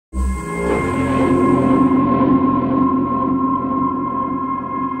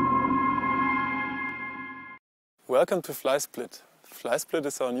Welcome to FlySplit. FlySplit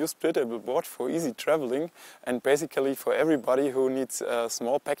is our new splittable board for easy traveling and basically for everybody who needs a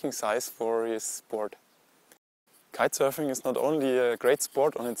small packing size for his board. Kitesurfing is not only a great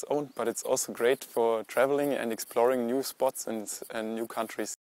sport on its own, but it's also great for traveling and exploring new spots and new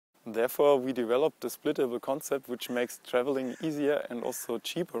countries. Therefore, we developed a splittable concept which makes traveling easier and also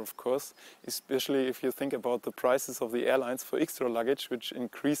cheaper, of course, especially if you think about the prices of the airlines for extra luggage, which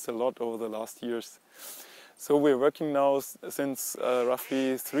increased a lot over the last years. So we're working now since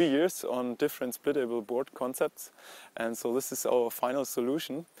roughly 3 years on different splittable board concepts, and so this is our final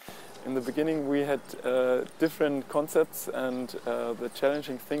solution. In the beginning we had different concepts, and the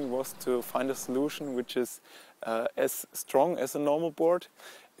challenging thing was to find a solution which is as strong as a normal board,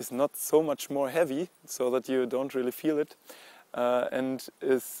 is not so much more heavy so that you don't really feel it, and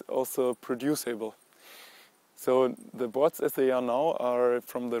is also producible. So the boards as they are now are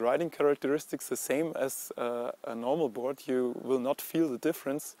from the riding characteristics the same as a normal board. You will not feel the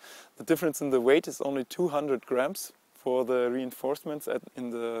difference. The difference in the weight is only 200 grams for the reinforcements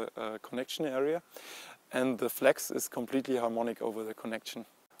in the connection area, and the flex is completely harmonic over the connection.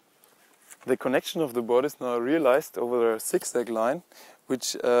 The connection of the board is now realized over a zigzag line,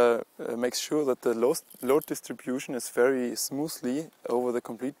 which makes sure that the load distribution is very smoothly over the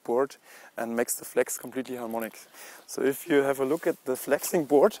complete board and makes the flex completely harmonic. So if you have a look at the flexing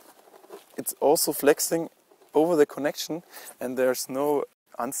board, it's also flexing over the connection, and there's no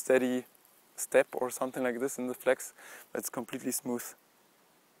unsteady step or something like this in the flex. It's completely smooth.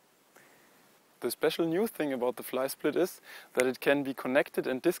 The special new thing about the FlySplit is that it can be connected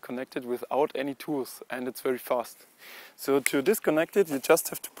and disconnected without any tools, and it's very fast. So to disconnect it, you just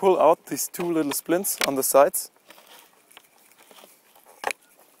have to pull out these two little splints on the sides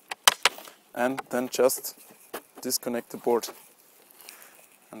and then just disconnect the board,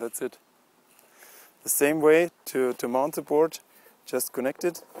 and that's it. The same way to mount the board, just connect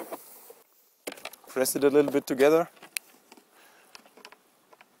it, press it a little bit together,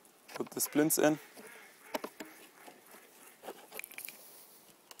 put the splints in,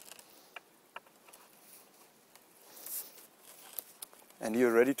 and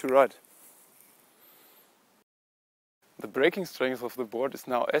you're ready to ride. The braking strength of the board is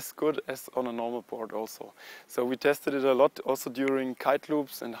now as good as on a normal board also. So we tested it a lot also during kite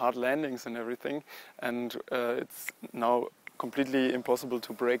loops and hard landings and everything, and it's now completely impossible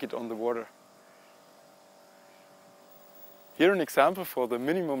to brake it on the water. Here an example for the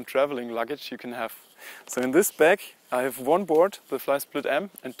minimum traveling luggage you can have. So in this bag I have one board, the FlySplit M,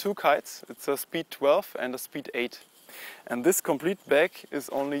 and two kites. It's a speed 12 and a speed 8. And this complete bag is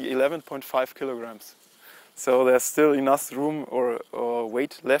only 11.5 kilograms. So there's still enough room or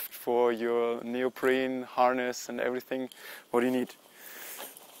weight left for your neoprene, harness and everything what you need.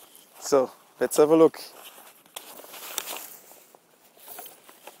 So let's have a look.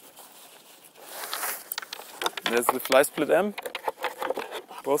 There's the FlySplit M,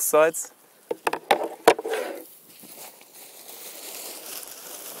 both sides.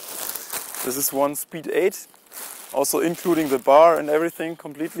 This is one speed 8, also including the bar and everything,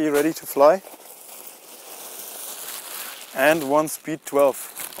 completely ready to fly. And one speed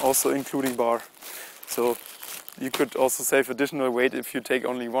 12, also including bar. So you could also save additional weight if you take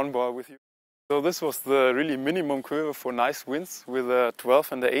only one bar with you. So this was the really minimum curve for nice winds with a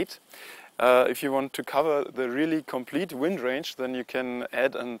 12 and a 8. If you want to cover the really complete wind range, then you can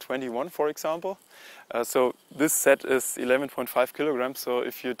add a 21, for example. So this set is 11.5 kilograms, so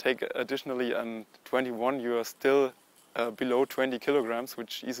if you take additionally a 21, you are still below 20 kilograms,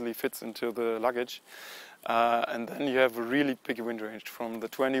 which easily fits into the luggage. And then you have a really big wind range. From the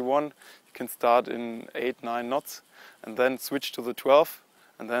 21, you can start in 8-9 knots, and then switch to the 12,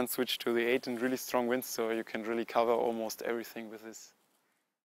 and then switch to the 8 in really strong winds, so you can really cover almost everything with this.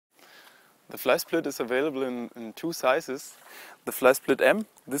 The FlySplit is available in two sizes. The FlySplit M,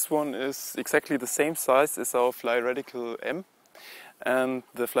 this one is exactly the same size as our FlyRadical M, and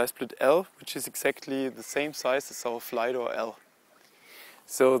the FlySplit L, which is exactly the same size as our Flydoor L.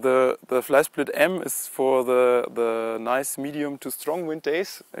 So the FlySplit M is for the nice medium to strong wind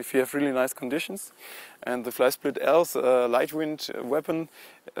days, if you have really nice conditions. And the FlySplit L is a light wind weapon,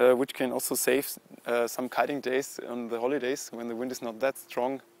 which can also save some kiting days on the holidays when the wind is not that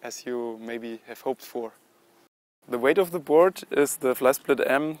strong as you maybe have hoped for. The weight of the board is the FlySplit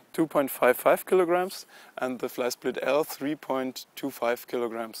M 2.55 kilograms and the FlySplit L 3.25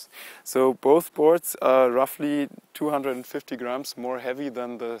 kilograms. So both boards are roughly 250 grams more heavy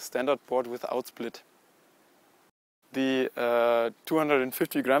than the standard board without split. The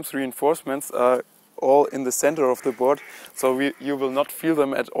 250 grams reinforcements are all in the center of the board, so you will not feel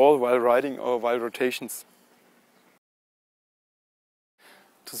them at all while riding or while rotations.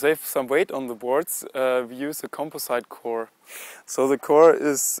 To save some weight on the boards, we use a composite core. So the core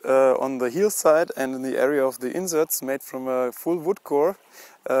is on the heel side and in the area of the inserts made from a full wood core,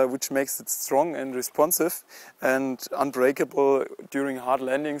 which makes it strong and responsive and unbreakable during hard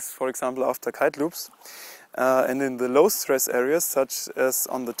landings, for example after kite loops. And in the low stress areas, such as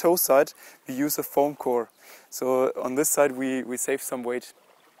on the toe side, we use a foam core. So on this side we save some weight.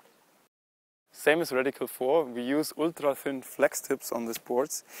 Same as Radical 4, we use ultra thin flex tips on these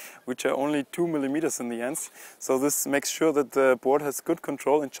boards, which are only 2 mm in the ends. So this makes sure that the board has good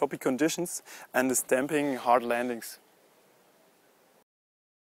control in choppy conditions and is damping hard landings.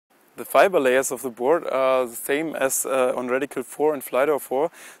 The fiber layers of the board are the same as on Radical 4 and Flydoor 4.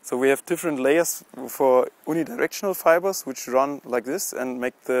 So we have different layers for unidirectional fibers, which run like this and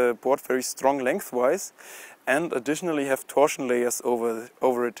make the board very strong lengthwise. And additionally have torsion layers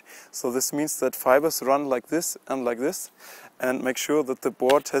over it. So this means that fibers run like this and make sure that the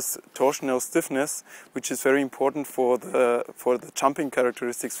board has torsional stiffness, which is very important for the jumping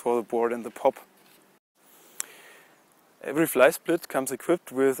characteristics for the board and the pop. Every FlySplit comes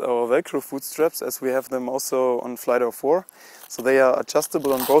equipped with our Velcro foot straps, as we have them also on Flydoor 4. So they are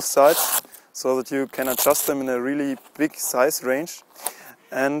adjustable on both sides, so that you can adjust them in a really big size range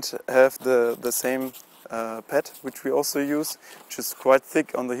and have the same pad, which we also use, which is quite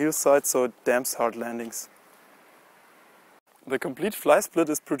thick on the heel side, so it damps hard landings. The complete FlySplit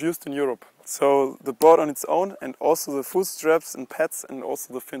is produced in Europe, so the board on its own and also the foot straps and pads and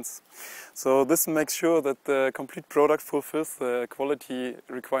also the fins. So this makes sure that the complete product fulfills the quality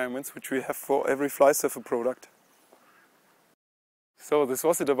requirements which we have for every Flysurfer product. So this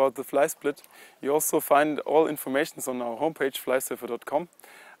was it about the FlySplit. You also find all information on our homepage flysurfer.com.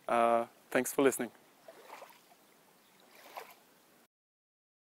 Thanks for listening.